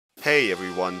Hey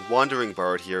everyone, Wandering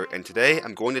Bard here, and today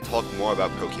I'm going to talk more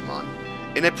about Pokemon.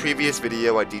 In a previous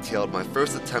video I detailed my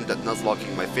first attempt at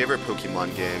Nuzlocking my favorite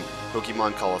Pokemon game,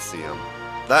 Pokemon Colosseum.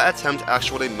 That attempt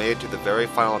actually made it to the very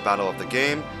final battle of the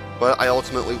game, but I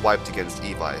ultimately wiped against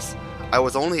Evice. I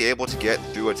was only able to get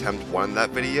through attempt 1 in that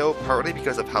video, partly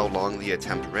because of how long the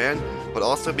attempt ran, but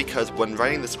also because when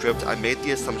writing the script I made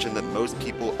the assumption that most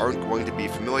people aren't going to be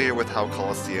familiar with how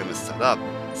Colosseum is set up,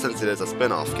 since it is a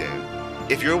spin-off game.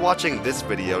 If you're watching this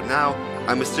video now,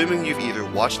 I'm assuming you've either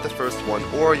watched the first one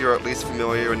or you're at least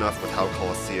familiar enough with how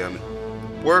Colosseum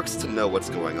works to know what's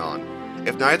going on.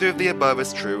 If neither of the above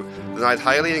is true, then I'd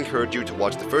highly encourage you to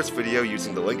watch the first video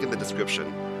using the link in the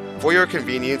description. For your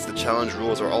convenience, the challenge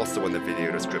rules are also in the video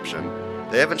description.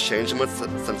 They haven't changed much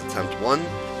since attempt 1,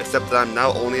 except that I'm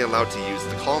now only allowed to use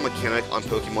the call mechanic on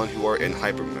Pokemon who are in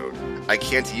hyper mode. I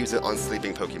can't use it on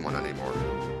sleeping Pokemon anymore.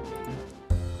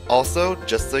 Also,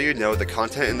 just so you know, the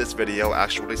content in this video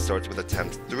actually starts with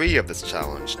attempt 3 of this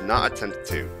challenge, not attempt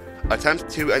 2. Attempt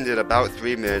 2 ended about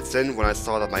 3 minutes in when I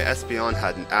saw that my Espeon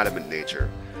had an adamant nature.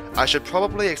 I should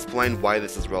probably explain why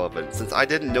this is relevant, since I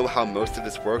didn't know how most of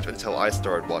this worked until I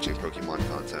started watching Pokemon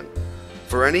content.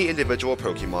 For any individual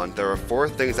Pokemon, there are 4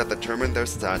 things that determine their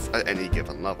stats at any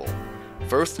given level.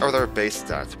 First are their base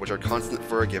stats, which are constant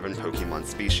for a given Pokemon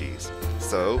species.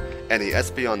 So, any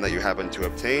Espeon that you happen to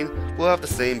obtain will have the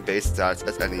same base stats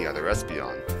as any other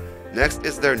Espeon. Next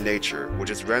is their nature,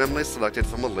 which is randomly selected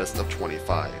from a list of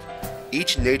 25.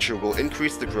 Each nature will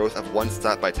increase the growth of one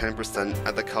stat by 10%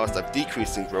 at the cost of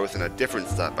decreasing growth in a different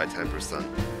stat by 10%.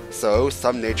 So,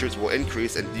 some natures will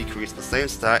increase and decrease the same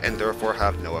stat and therefore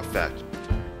have no effect.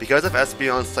 Because of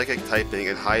Espeon's psychic typing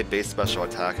and high base special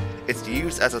attack, it's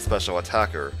used as a special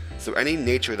attacker, so any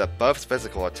nature that buffs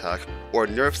physical attack or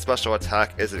nerfs special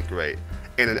attack isn't great,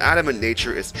 and an adamant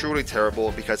nature is truly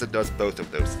terrible because it does both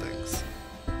of those things.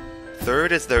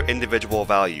 Third is their individual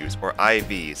values, or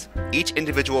IVs. Each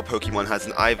individual Pokemon has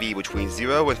an IV between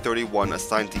 0 and 31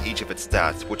 assigned to each of its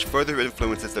stats, which further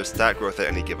influences their stat growth at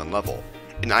any given level.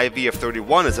 An IV of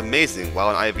 31 is amazing,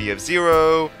 while an IV of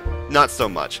 0, not so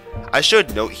much. I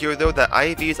should note here though that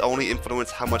IVs only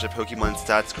influence how much a Pokemon's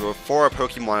stats grow for a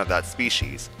Pokemon of that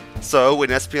species. So, an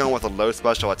Espeon with a low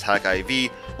special attack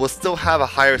IV will still have a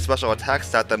higher special attack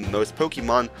stat than most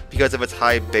Pokemon because of its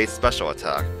high base special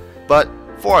attack. But,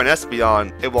 for an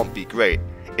Espeon, it won't be great,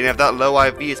 and if that low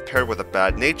IV is paired with a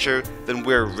bad nature, then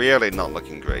we're really not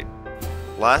looking great.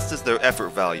 Last is their effort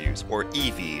values, or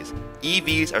EVs.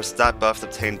 EVs are stat buffs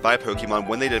obtained by Pokemon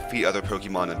when they defeat other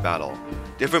Pokemon in battle.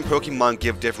 Different Pokemon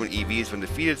give different EVs when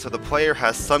defeated, so the player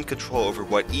has some control over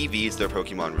what EVs their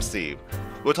Pokemon receive.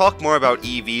 We'll talk more about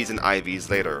EVs and IVs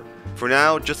later. For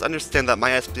now, just understand that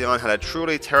my Espeon had a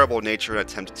truly terrible nature in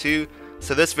attempt 2,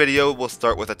 so this video will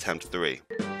start with attempt 3.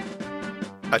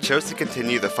 I chose to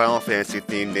continue the Final Fantasy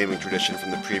themed naming tradition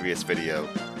from the previous video.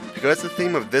 Because the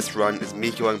theme of this run is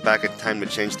me going back in time to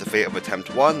change the fate of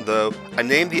attempt 1 though, I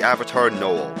named the avatar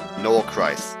Noel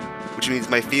Christ, which means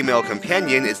my female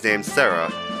companion is named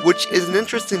Sarah, which is an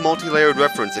interesting multi-layered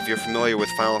reference if you're familiar with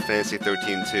Final Fantasy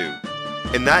XIII too.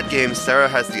 In that game, Sarah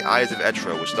has the eyes of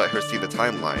Etra, which let her see the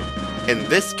timeline. In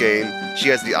this game, she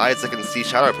has the eyes that can see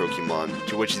shadow Pokemon,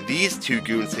 to which these two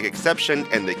goons take exception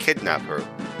and they kidnap her.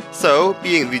 So,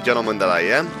 being the gentleman that I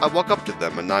am, I walk up to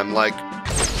them and I'm like,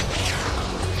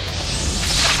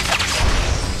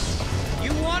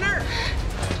 "You want her?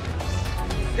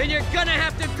 Then you're gonna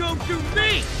have to go through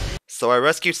me!" So I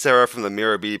rescue Sarah from the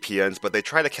Mirror BPNs, but they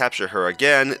try to capture her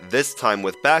again, this time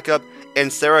with backup,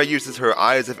 and Sarah uses her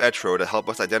Eyes of Etro to help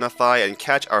us identify and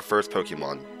catch our first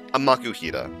Pokemon, a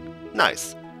Makuhita.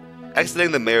 Nice.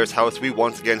 Exiting the mayor's house, we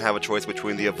once again have a choice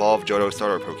between the evolved Johto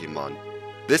starter Pokemon.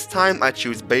 This time I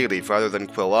choose Bayleaf rather than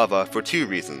Quilava for 2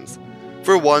 reasons.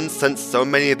 For one, since so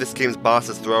many of this game's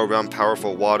bosses throw around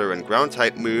powerful water and ground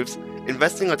type moves,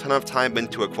 investing a ton of time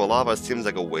into a Quilava seems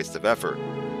like a waste of effort.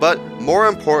 But, more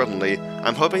importantly,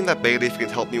 I'm hoping that Bayleaf can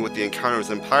help me with the encounters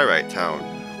in Pyrite Town,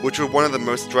 which were one of the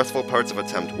most stressful parts of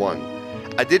attempt 1.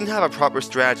 I didn't have a proper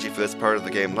strategy for this part of the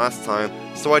game last time,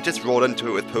 so I just rolled into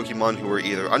it with Pokemon who were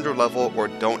either underlevel or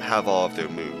don't have all of their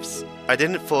moves. I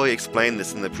didn't fully explain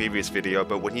this in the previous video,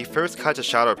 but when you first catch a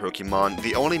Shadow Pokemon,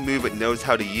 the only move it knows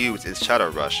how to use is Shadow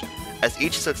Rush. As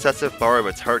each successive bar of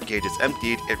its heart gauge is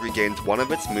emptied, it regains one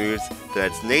of its moves, then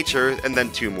its nature, and then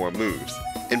 2 more moves.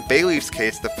 In Bayleaf's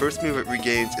case, the first move it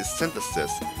regains is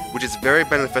Synthesis, which is very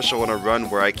beneficial in a run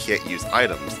where I can't use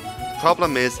items. The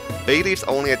problem is, Bayleaf's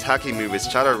only attacking move is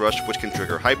Shadow Rush, which can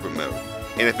trigger Hyper Mode,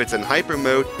 and if it's in Hyper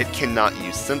Mode, it cannot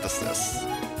use Synthesis.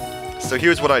 So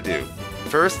here's what I do.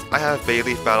 First, I have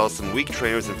Bayleaf battle some weak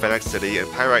trainers in Fennec City and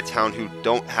Pyrite Town who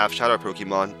don't have Shadow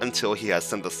Pokemon until he has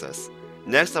Synthesis.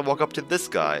 Next, I walk up to this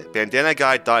guy, Bandana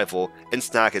Guy Dival, and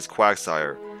snag his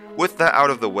Quagsire. With that out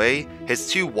of the way, his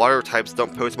 2 water types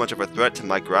don't pose much of a threat to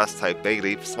my grass type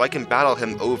Bayleaf, so I can battle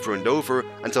him over and over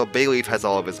until Bayleaf has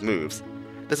all of his moves.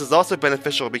 This is also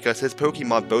beneficial because his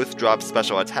Pokemon both drop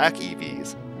special attack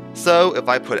EVs. So, if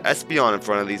I put Espeon in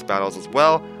front of these battles as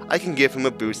well, I can give him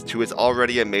a boost to his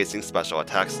already amazing special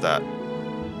attack stat.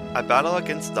 I battle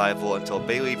against Dival until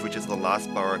Bayleaf reaches the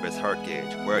last bar of his heart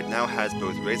gauge, where it now has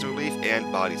both Razor Leaf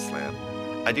and Body Slam.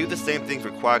 I do the same thing for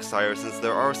Quagsire since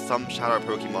there are some Shadow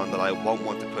Pokemon that I won't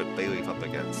want to put Bayleaf up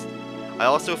against. I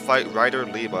also fight Rider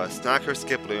Leba, snag her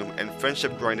Skiploom, and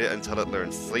friendship grind it until it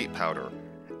learns Sleep Powder.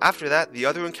 After that, the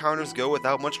other encounters go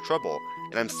without much trouble,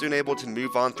 and I'm soon able to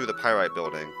move on through the Pyrite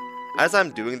building. As I'm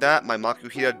doing that, my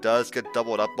Makuhita does get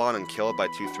doubled up on and killed by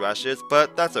 2 Thrashes,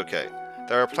 but that's okay.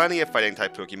 There are plenty of fighting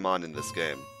type Pokemon in this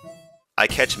game. I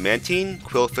catch Mantine,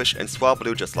 Quillfish, and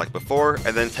Swablu just like before,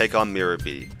 and then take on Mirror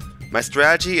Bee. My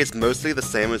strategy is mostly the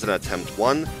same as in Attempt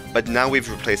 1, but now we've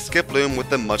replaced Skiploom with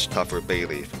the much tougher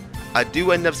Bayleaf. I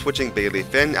do end up switching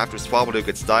Bayleaf in after Swablu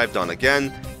gets dived on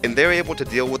again, and they're able to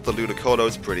deal with the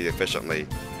Ludicolo pretty efficiently.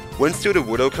 When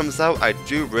Sudowoodo comes out, I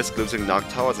do risk losing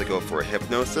Noctowl as I go for a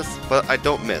Hypnosis, but I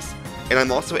don't miss, and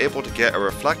I'm also able to get a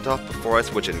Reflect off before I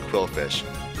switch in Quillfish.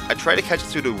 I try to catch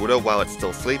Sudowoodo while it's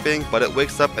still sleeping, but it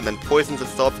wakes up and then poisons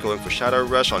itself going for Shadow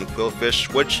Rush on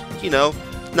Quillfish, which, you know,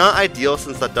 not ideal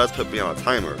since that does put me on a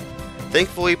timer.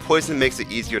 Thankfully, Poison makes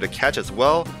it easier to catch as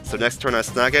well, so next turn I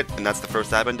snag it, and that's the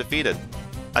first admin defeated.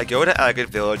 I go to Agate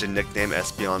Village and nickname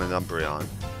Espeon and Umbreon.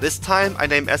 This time, I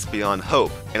name Espeon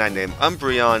Hope, and I name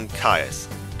Umbreon Caius.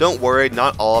 Don't worry,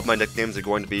 not all of my nicknames are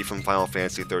going to be from Final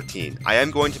Fantasy XIII. I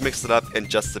am going to mix it up in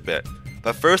just a bit.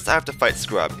 But first I have to fight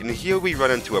Scrub, and here we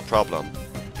run into a problem.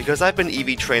 Because I've been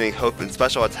EV training Hope in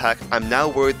special attack, I'm now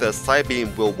worried that a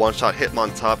Psybeam will one-shot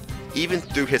Hitmontop even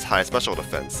through his high special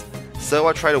defense. So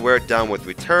I try to wear it down with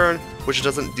Return, which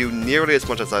doesn't do nearly as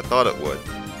much as I thought it would.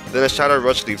 Then a Shadow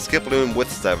Rush leaves Skiploom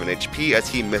with 7 HP as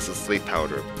he misses Sleep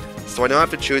Powder. So I now have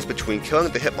to choose between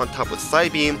killing the Hitmontop with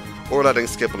Psybeam or letting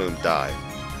Skiploom die.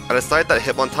 I decide that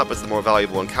Hitmontop is the more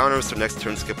valuable encounter, so next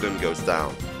turn Skiploom goes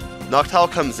down.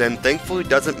 Noctowl comes in, thankfully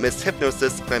doesn't miss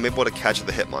Hypnosis, and I'm able to catch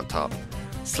the Hitmontop.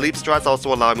 Sleep strats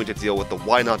also allow me to deal with the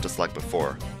Why Not just like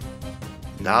before.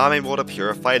 Now I'm able to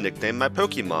purify and nickname my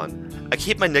Pokemon. I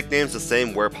keep my nicknames the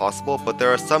same where possible, but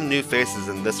there are some new faces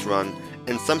in this run,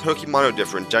 and some Pokemon are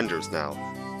different genders now.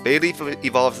 Bayleaf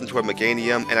evolves into a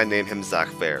Meganium, and I name him Zac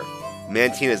Fair.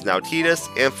 Mantine is now Tidus,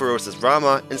 Ampharos is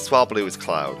Rama, and Swablu is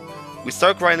Cloud. We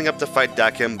start grinding up to fight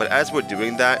Dakim, but as we're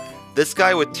doing that, this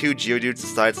guy with 2 Geodudes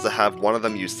decides to have one of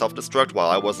them use self-destruct while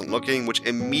I wasn't looking, which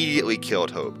immediately killed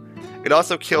Hope. It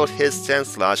also killed his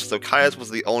Sandslash, so Caius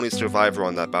was the only survivor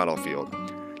on that battlefield.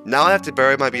 Now I have to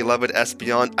bury my beloved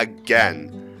Espeon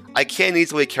again. I can't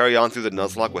easily carry on through the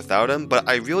Nuzlocke without him, but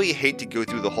I really hate to go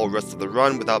through the whole rest of the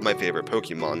run without my favorite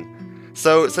Pokemon.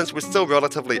 So, since we're still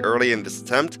relatively early in this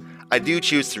attempt, I do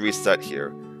choose to reset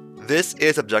here. This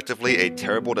is objectively a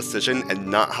terrible decision and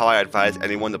not how I advise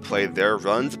anyone to play their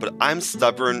runs, but I'm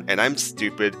stubborn and I'm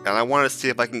stupid and I want to see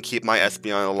if I can keep my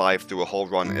Espeon alive through a whole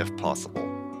run if possible.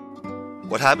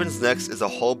 What happens next is a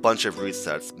whole bunch of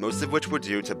resets, most of which were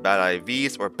due to bad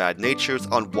IVs or bad natures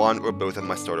on one or both of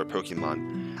my starter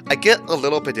Pokemon. I get a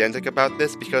little pedantic about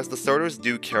this because the starters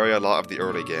do carry a lot of the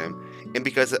early game, and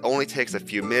because it only takes a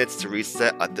few minutes to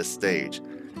reset at this stage.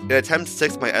 In Attempt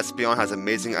 6, my Espeon has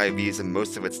amazing IVs in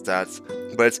most of its stats,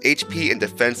 but its HP and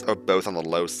defense are both on the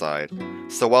low side.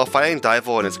 So while fighting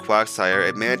Dival and his Quagsire,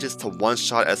 it manages to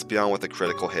one-shot Espeon with a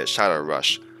critical hit Shadow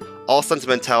Rush. All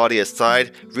sentimentality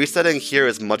aside, resetting here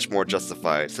is much more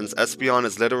justified, since Espeon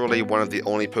is literally one of the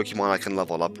only Pokemon I can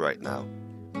level up right now.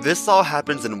 This all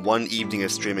happens in one evening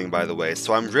of streaming, by the way,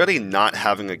 so I'm really not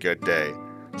having a good day.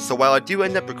 So while I do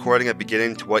end up recording a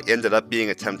beginning to what ended up being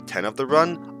Attempt 10 of the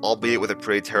run, albeit with a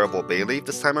pretty terrible Bayleaf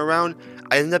this time around,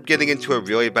 I ended up getting into a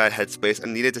really bad headspace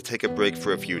and needed to take a break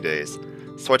for a few days.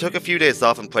 So I took a few days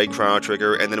off and played Chrono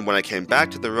Trigger, and then when I came back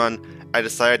to the run, I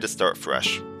decided to start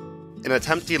fresh. In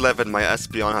Attempt 11, my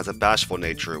Espeon has a Bashful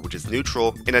nature, which is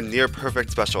neutral, and a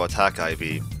near-perfect special attack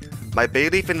IV. My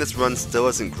Bayleaf in this run still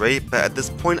isn't great, but at this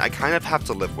point I kind of have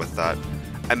to live with that.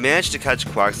 I managed to catch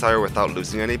Quagsire without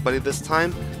losing anybody this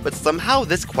time, but somehow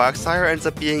this Quagsire ends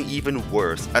up being even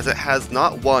worse, as it has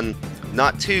not 1,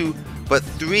 not 2, but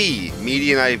 3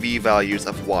 median IV values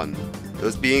of 1,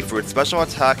 those being for its special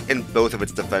attack and both of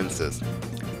its defenses.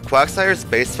 Quagsire's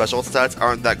base special stats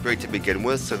aren't that great to begin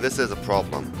with, so this is a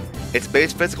problem. Its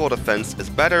base physical defense is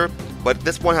better, but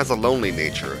this one has a lonely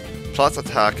nature, plus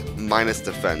attack minus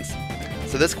defense.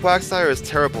 So this Quagsire is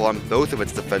terrible on both of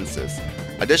its defenses.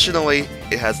 Additionally,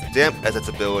 it has Damp as its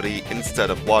ability instead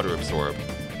of Water Absorb.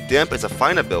 Damp is a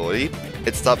fine ability,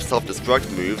 it stops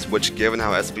self-destruct moves, which given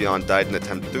how Espeon died in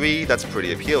attempt 3, that's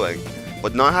pretty appealing.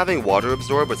 But not having Water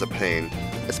Absorb is a pain,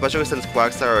 especially since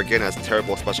Quagsire again has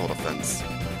terrible special defense.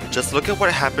 Just look at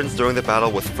what happens during the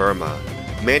battle with Firma.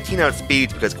 Mantine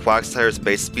outspeeds because Quagsire's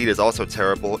base speed is also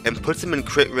terrible and puts him in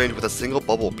crit range with a single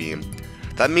Bubble Beam.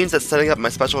 That means that setting up my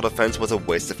special defense was a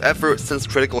waste of effort since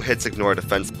critical hits ignore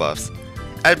defense buffs.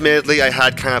 Admittedly, I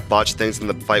had kinda botched things in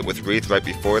the fight with Wreath right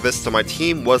before this, so my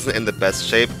team wasn't in the best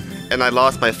shape, and I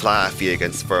lost my flat FE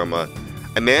against Firma.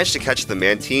 I managed to catch the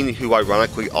Mantine, who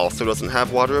ironically also doesn't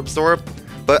have Water Absorb,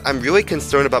 but I'm really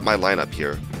concerned about my lineup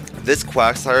here. This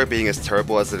Quagsire being as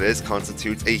terrible as it is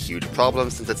constitutes a huge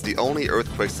problem since it's the only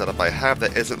Earthquake setup I have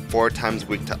that isn't 4 times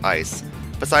weak to Ice,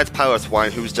 besides Piloswine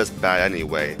who's just bad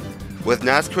anyway. With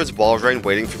Nascour's Walrein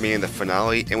waiting for me in the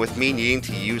finale, and with me needing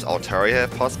to use Altaria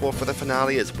if possible for the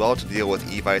finale as well to deal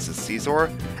with Evice's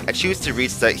Caesar, I choose to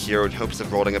reset here in hopes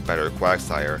of rolling a better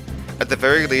Quagsire. At the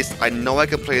very least, I know I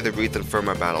can play the Wreath and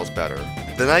Firma battles better.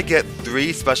 Then I get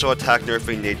 3 special attack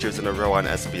nerfing natures in a row on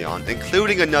Espeon,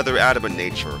 including another adamant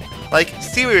nature. Like,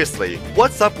 seriously,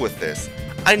 what's up with this?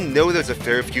 I know there's a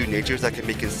fair few natures that can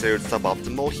be considered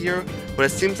suboptimal here, but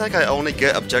it seems like I only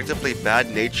get objectively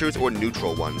bad natures or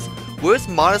neutral ones. Where's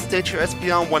Modest Nature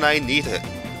Espeon when I need it?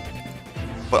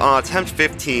 But on attempt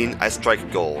 15, I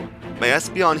strike gold. My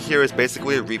Espeon here is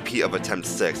basically a repeat of attempt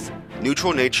 6.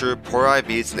 Neutral nature, poor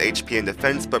IVs and HP and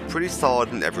defense, but pretty solid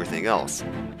in everything else.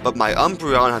 But my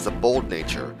Umbreon has a bold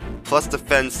nature, plus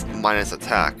defense minus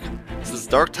attack. Since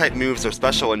dark type moves are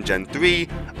special in Gen 3,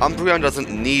 Umbreon doesn't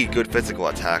need good physical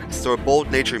attack, so a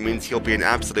bold nature means he'll be an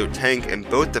absolute tank in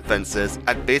both defenses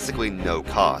at basically no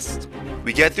cost.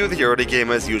 We get through the early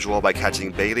game as usual by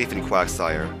catching Bayleaf and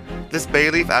Quagsire. This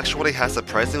Bayleaf actually has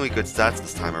surprisingly good stats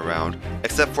this time around,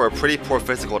 except for a pretty poor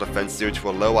physical defense due to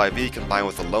a low IV combined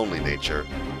with a lonely nature.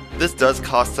 This does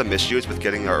cause some issues with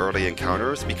getting our early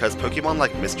encounters because Pokemon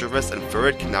like Mischievous and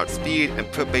Furret can outspeed and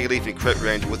put Bayleaf in crit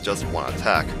range with just one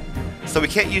attack. So we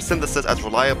can't use Synthesis as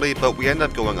reliably, but we end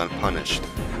up going unpunished.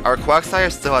 Our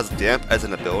Quagsire still has Damp as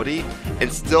an ability,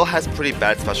 and still has pretty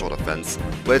bad special defense,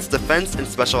 but its defense and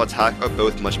special attack are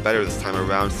both much better this time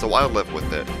around, so I'll live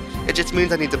with it. It just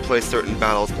means I need to play certain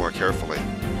battles more carefully.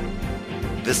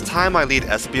 This time I lead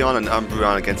Espeon and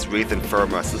Umbreon against Wreath and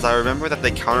Firma since I remember that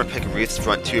they counterpick Wreath's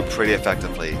front 2 pretty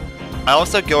effectively. I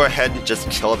also go ahead and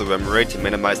just kill the Remoraid to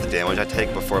minimize the damage I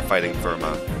take before fighting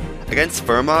Firma. Against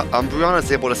Firma, Umbreon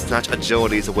is able to snatch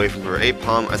agilities away from her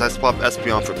Apom as I swap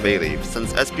Espeon for Bayleaf,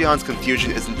 since Espeon's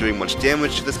Confusion isn't doing much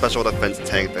damage to the special defense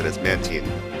tank that is Mantine.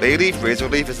 Bayleaf Razor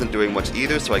Leaf isn't doing much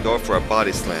either, so I go for a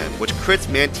Body Slam, which crits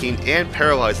Mantine and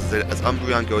paralyzes it as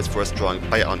Umbreon goes for a strong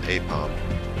bite on Apom.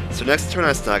 So next turn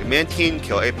I snag Mantine,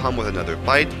 kill Apom with another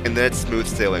bite, and then it's smooth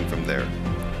sailing from there.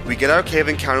 We get our cave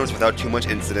encounters without too much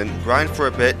incident, grind for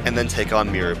a bit, and then take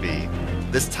on Mirror B.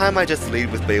 This time I just lead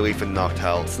with Bayleaf and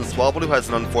Noctowl, since Swablu has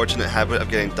an unfortunate habit of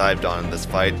getting dived on in this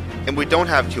fight, and we don't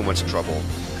have too much trouble.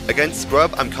 Against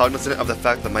Scrub, I'm cognizant of the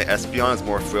fact that my Espeon is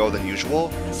more frail than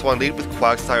usual, so I lead with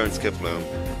Quagsire and Skiploom,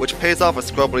 which pays off as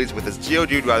Scrub leads with his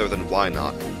Geodude rather than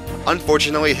Wynot.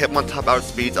 Unfortunately, Hitmontop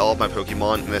outspeeds all of my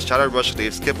Pokemon, and a Shadow Rush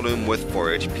leaves Skiploom with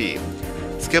 4 HP.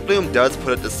 Skiploom does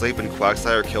put it to sleep and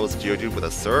Quagsire kills Geodude with a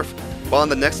Surf, while on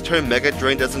the next turn Mega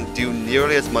Drain doesn't do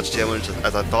nearly as much damage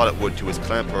as I thought it would to his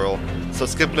Clamperl, so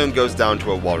Skiploom goes down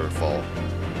to a Waterfall.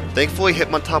 Thankfully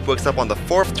Hitmontop wakes up on the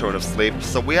 4th turn of sleep,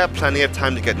 so we have plenty of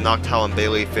time to get Noctowl and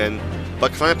Bayleaf in,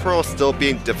 but Clamperl is still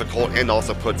being difficult and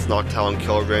also puts Noctowl in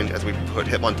kill range as we put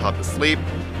Hitmontop to sleep,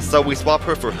 so we swap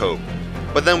her for Hope.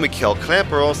 But then we kill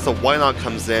Clamperl, so Wynot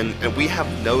comes in, and we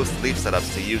have no sleep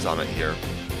setups to use on it here.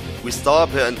 We stall a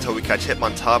bit until we catch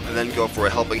Hitmontop and then go for a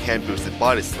Helping Hand boosted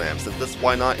Body Slam, since this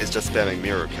Wynot is just spamming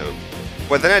Mirror Coat.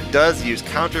 But then it does use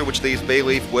Counter, which leaves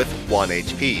Bayleaf with 1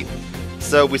 HP.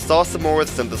 So we stall some more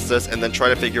with Synthesis and then try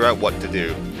to figure out what to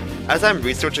do. As I'm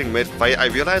researching mid-fight, I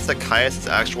realize that Caius is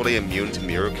actually immune to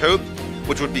Mirror Coat,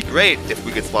 which would be great if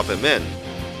we could swap him in.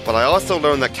 But I also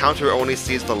learned that Counter only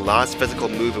sees the last physical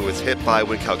move it was hit by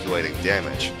when calculating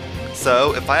damage.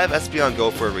 So, if I have Espeon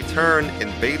go for a return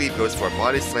and Bayleaf goes for a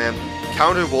Body Slam,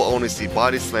 Counter will only see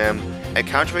Body Slam, and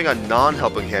countering a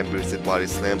non-Helping Hand boosted Body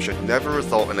Slam should never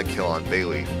result in a kill on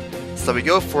Bayleaf. So we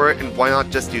go for it, and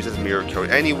Wynot just uses Mirror Coat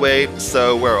anyway,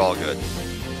 so we're all good.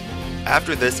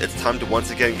 After this, it's time to once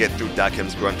again get through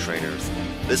Dakim's Grunt Trainers.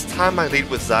 This time I lead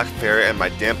with Zac Fair and my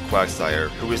Damp Quagsire,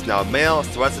 who is now male,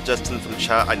 so as suggestion from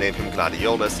chat I name him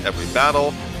Gladiolus every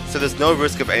battle, so there's no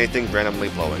risk of anything randomly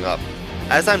blowing up.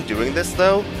 As I'm doing this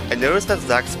though, I noticed that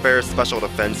Zack Sparrow's special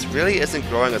defense really isn't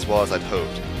growing as well as I'd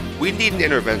hoped. We need an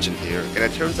intervention here, and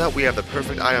it turns out we have the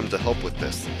perfect item to help with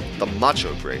this, the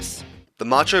Macho Brace. The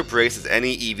Macho Brace is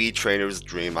any EV trainer's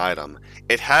dream item.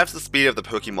 It halves the speed of the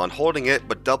Pokemon holding it,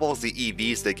 but doubles the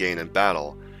EVs they gain in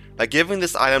battle. By giving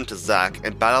this item to Zack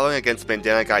and battling against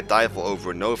Bandana Guy Dival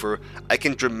over and over, I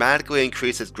can dramatically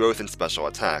increase his growth and special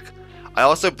attack. I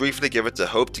also briefly give it to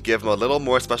Hope to give him a little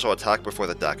more special attack before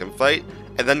the Dakim fight,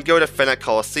 and then go to Fennec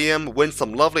Colosseum, win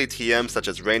some lovely TMs such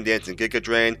as Rain Dance and Giga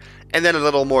Drain, and then a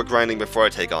little more grinding before I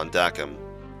take on Dakim.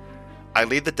 I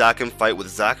lead the Dakim fight with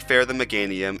Zack Fair the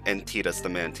Meganium and Tidus the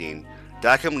Mantine.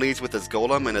 Dakim leads with his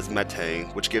Golem and his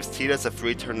Metang, which gives Tidus a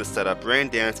free turn to set up Rain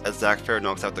Dance as Zack Fair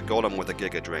knocks out the Golem with a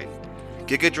Giga Drain.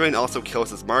 Giga Drain also kills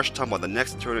his Marshtomp on the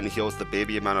next turn and heals the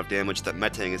baby amount of damage that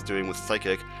Metang is doing with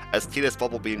Psychic, as Tidus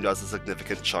Bubble Beam does a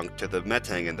significant chunk to the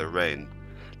Metang in the Rain.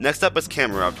 Next up is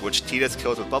Camerupt, which Tidus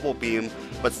kills with Bubble Beam,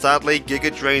 but sadly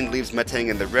Giga Drain leaves Metang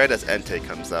in the red as Entei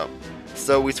comes out.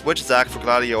 So we switch Zack for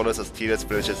Gladiolus as Tidus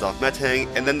finishes off Metang,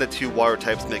 and then the two water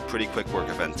types make pretty quick work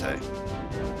of Entei.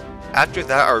 After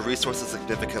that, our resources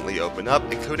significantly open up,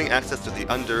 including access to the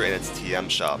Under and its TM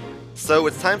shop. So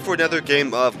it's time for another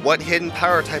game of what hidden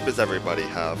power type does everybody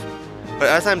have? But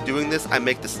as I'm doing this, I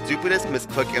make the stupidest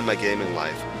misclick in my gaming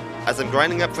life. As I'm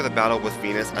grinding up for the battle with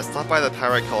Venus, I stop by the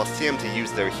Pyrite Colosseum to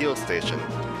use their heal station.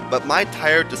 But my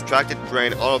tired, distracted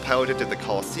brain autopiloted to the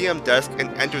Colosseum desk and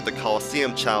entered the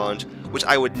Colosseum challenge, which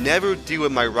I would never do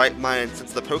in my right mind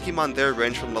since the Pokemon there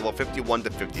range from level 51 to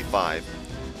 55.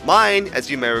 Mine,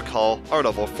 as you may recall, are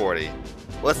level 40.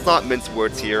 Let's not mince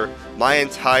words here, my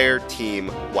entire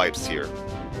team wipes here.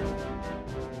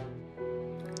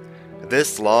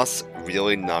 This loss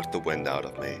really knocked the wind out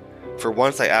of me. For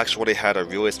once I actually had a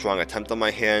really strong attempt on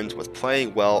my hand, was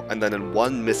playing well, and then in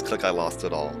one misclick I lost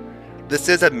it all. This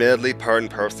is admittedly part and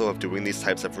parcel of doing these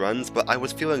types of runs, but I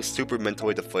was feeling super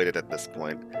mentally deflated at this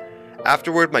point.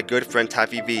 Afterward, my good friend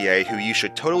Taffy VA, who you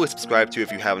should totally subscribe to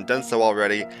if you haven't done so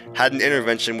already, had an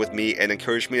intervention with me and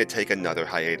encouraged me to take another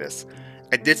hiatus.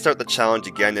 I did start the challenge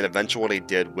again and eventually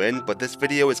did win, but this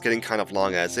video is getting kind of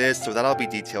long as is, so that'll be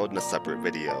detailed in a separate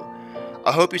video.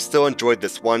 I hope you still enjoyed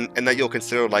this one, and that you'll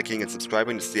consider liking and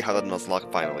subscribing to see how the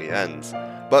Nuzlocke finally ends.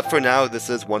 But for now, this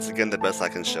is once again the best I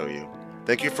can show you.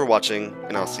 Thank you for watching,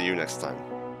 and I'll see you next time.